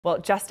Well,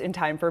 just in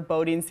time for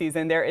boating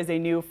season, there is a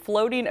new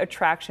floating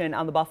attraction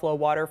on the Buffalo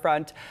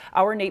waterfront.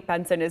 Our Nate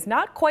Benson is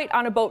not quite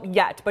on a boat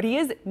yet, but he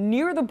is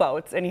near the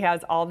boats and he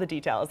has all the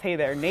details. Hey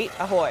there, Nate,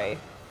 ahoy.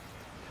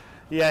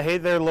 Yeah, hey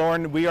there,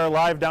 Lauren. We are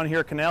live down here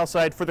at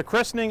Canalside for the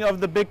christening of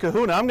the Big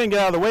Kahuna. I'm going to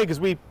get out of the way because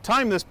we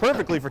timed this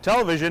perfectly for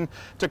television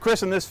to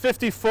christen this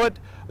 50-foot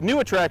new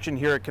attraction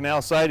here at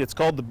Canalside. It's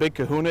called the Big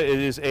Kahuna. It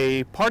is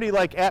a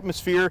party-like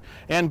atmosphere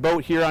and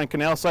boat here on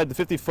Canalside.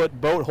 The 50-foot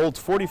boat holds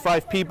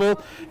 45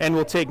 people and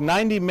will take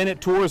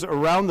 90-minute tours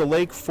around the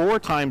lake 4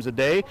 times a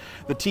day.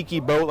 The Tiki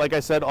boat, like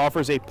I said,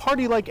 offers a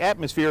party-like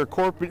atmosphere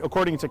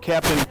according to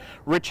Captain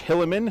Rich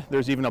Hilleman.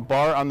 There's even a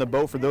bar on the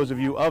boat for those of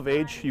you of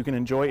age. You can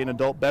enjoy an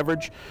adult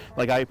beverage,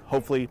 like I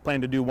hopefully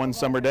plan to do one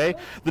summer day.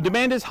 The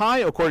demand is high,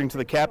 according to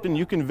the captain.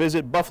 You can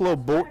visit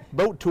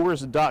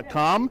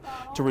buffaloboattours.com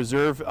to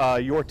reserve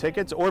your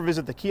tickets, or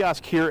visit the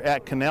kiosk here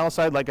at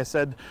Canalside. Like I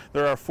said,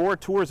 there are 4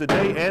 tours a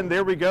day, and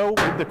there we go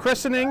with the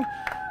christening.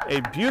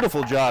 A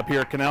beautiful job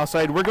here at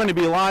Canalside. We're going to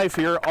be live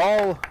here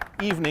all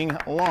evening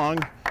long,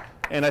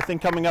 and I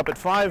think coming up at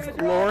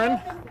 5, Lauren,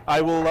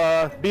 I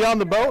will be on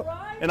the boat.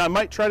 And I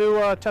might try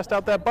to test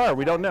out that bar.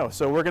 We don't know.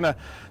 So we're going to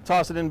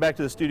toss it in back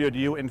to the studio to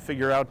you and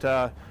figure out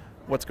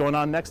what's going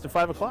on next at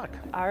 5 o'clock.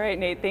 All right,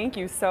 Nate, thank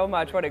you so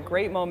much. What a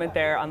great moment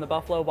there on the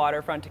Buffalo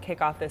waterfront to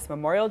kick off this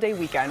Memorial Day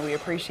weekend. We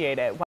appreciate it.